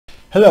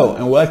Hello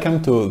and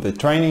welcome to the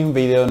training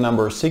video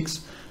number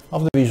 6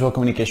 of the Visual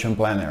Communication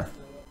Planner.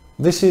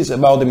 This is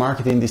about the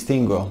Marketing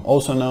Distinguo,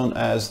 also known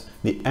as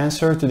the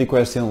answer to the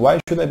question,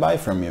 why should I buy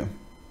from you?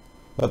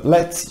 But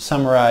let's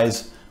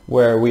summarize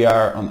where we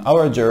are on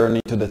our journey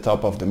to the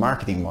top of the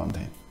marketing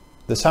mountain.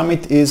 The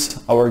summit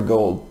is our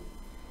goal.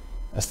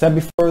 A step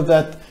before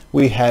that,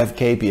 we have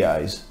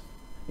KPIs,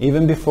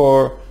 even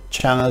before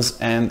channels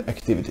and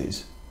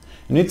activities.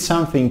 You need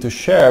something to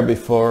share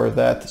before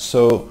that,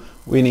 so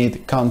we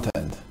need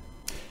content.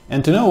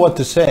 And to know what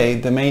to say,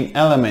 the main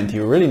element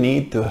you really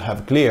need to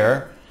have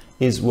clear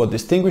is what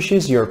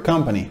distinguishes your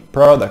company,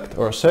 product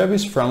or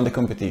service from the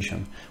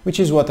competition, which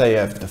is what I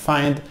have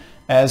defined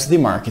as the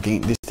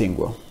Marketing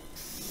Distinguo.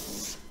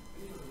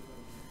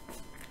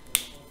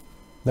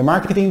 The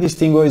Marketing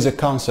Distinguo is a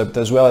concept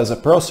as well as a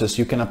process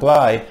you can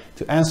apply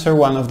to answer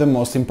one of the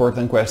most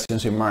important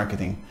questions in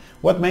marketing.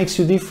 What makes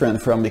you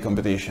different from the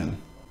competition?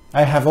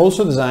 I have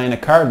also designed a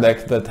card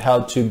deck that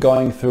helps you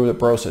going through the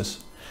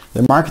process.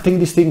 The Marketing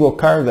Distinguo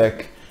card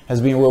deck has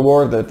been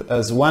rewarded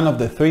as one of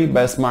the 3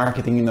 best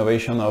marketing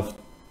innovations of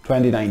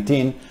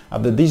 2019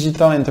 at the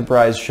Digital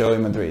Enterprise Show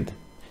in Madrid.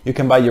 You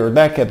can buy your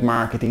deck at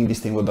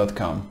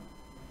marketingdistinguo.com.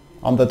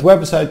 On that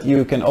website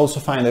you can also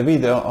find a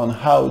video on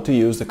how to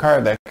use the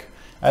card deck.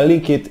 I'll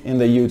link it in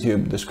the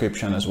YouTube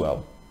description as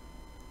well.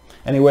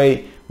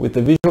 Anyway, with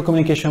the Visual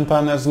Communication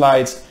Planner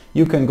slides,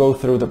 you can go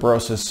through the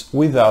process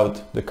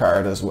without the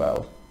card as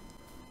well.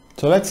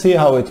 So let's see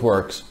how it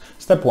works.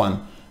 Step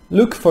 1.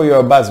 Look for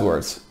your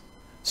buzzwords,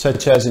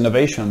 such as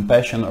innovation,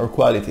 passion or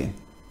quality.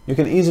 You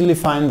can easily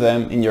find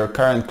them in your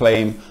current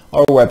claim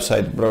or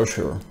website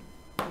brochure.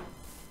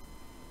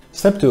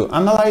 Step 2.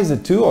 Analyze the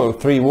 2 or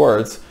 3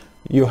 words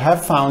you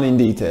have found in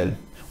detail.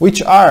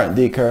 Which are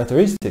the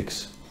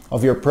characteristics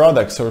of your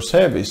products or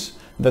service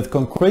that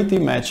concretely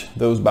match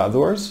those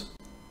buzzwords?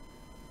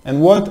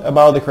 And what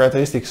about the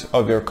characteristics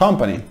of your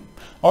company,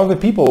 or the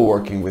people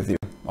working with you,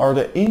 or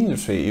the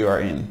industry you are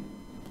in?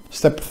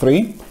 Step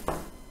 3.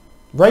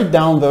 Write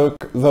down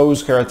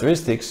those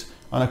characteristics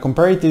on a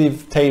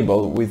comparative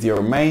table with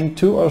your main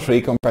 2 or 3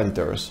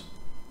 competitors.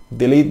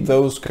 Delete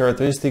those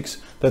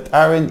characteristics that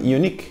aren't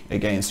unique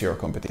against your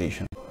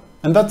competition.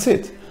 And that's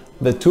it.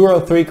 The 2 or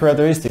 3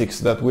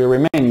 characteristics that will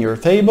remain in your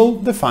table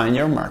define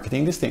your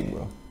Marketing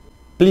Distinguo.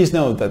 Please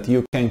note that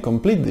you can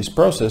complete this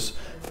process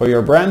for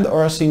your brand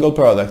or a single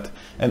product,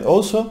 and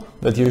also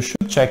that you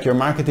should check your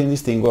Marketing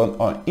Distinguo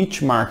on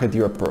each market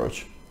you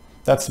approach.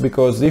 That's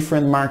because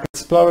different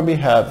markets probably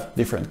have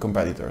different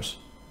competitors.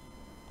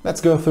 Let's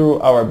go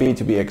through our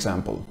B2B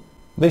example.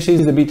 This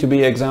is the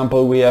B2B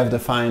example we have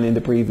defined in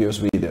the previous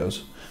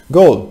videos.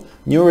 Goal: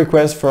 new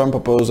requests from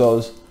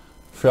proposals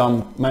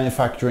from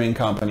manufacturing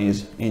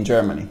companies in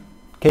Germany.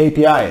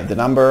 KPI: the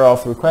number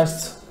of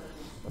requests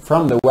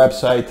from the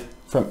website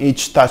from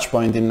each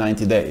touchpoint in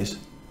 90 days.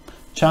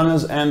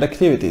 Channels and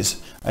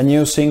activities: a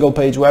new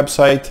single-page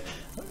website,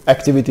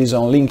 activities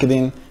on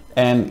LinkedIn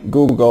and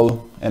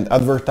Google, and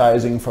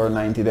advertising for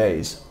 90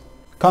 days.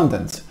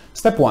 Contents: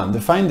 Step 1.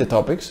 Define the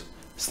topics.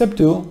 Step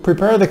 2.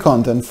 Prepare the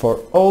content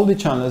for all the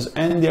channels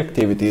and the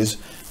activities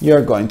you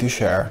are going to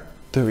share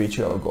to reach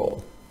your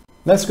goal.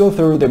 Let's go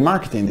through the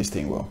Marketing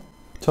Distinguo.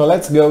 So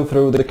let's go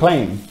through the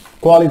claim.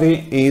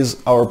 Quality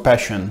is our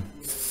passion.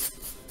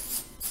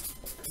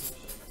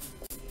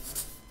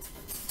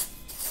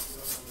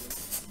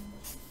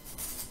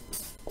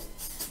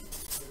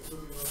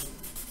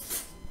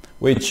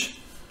 Which,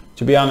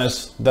 to be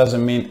honest,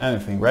 doesn't mean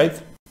anything, right?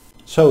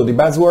 So the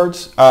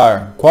buzzwords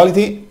are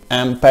quality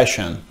and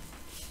passion.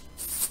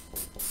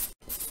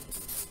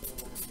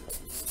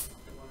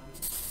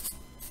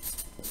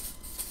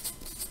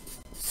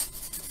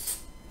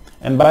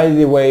 And by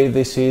the way,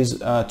 this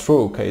is a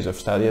true case of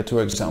study, a true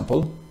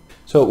example.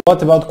 So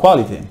what about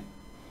quality?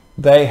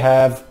 They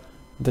have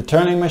the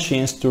turning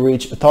machines to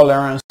reach a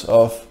tolerance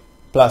of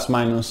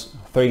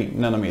 ±3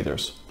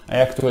 nanometers. I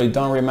actually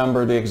don't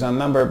remember the exact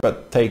number,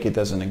 but take it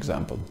as an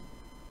example.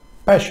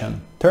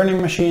 Passion.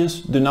 Turning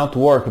machines do not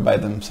work by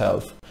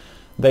themselves.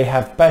 They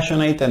have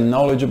passionate and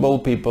knowledgeable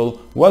people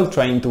well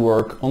trained to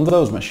work on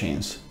those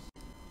machines.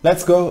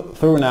 Let's go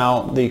through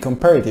now the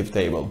comparative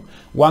table.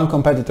 One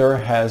competitor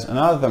has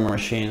another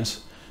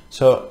machines,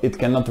 so it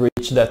cannot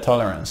reach that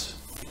tolerance.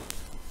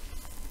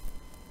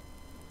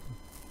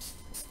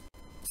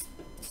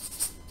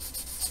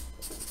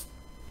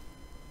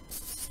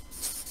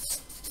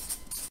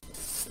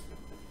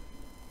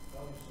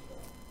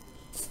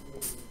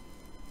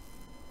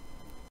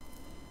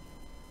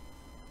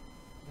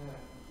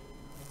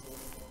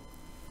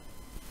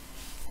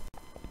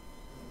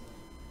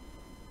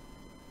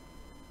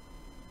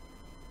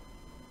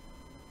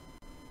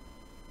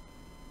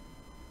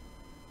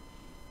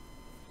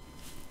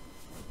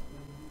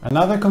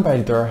 Another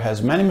competitor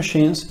has many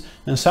machines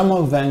and some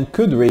of them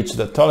could reach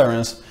the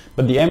tolerance,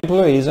 but the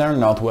employees are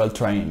not well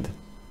trained,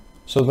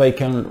 so they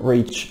can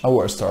reach a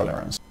worse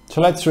tolerance.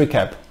 So let's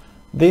recap.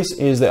 This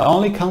is the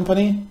only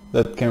company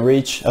that can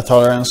reach a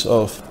tolerance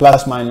of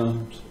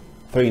 ±3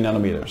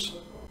 nanometers.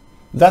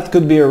 That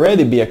could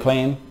already be a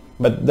claim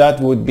But that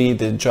would be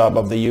the job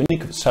of the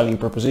unique selling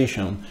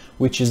proposition,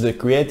 which is the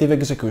creative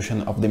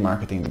execution of the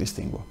Marketing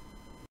Distinguo.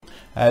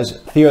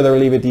 As Theodore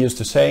Levitt used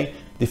to say,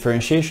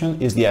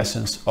 differentiation is the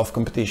essence of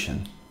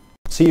competition.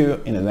 See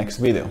you in the next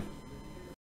video.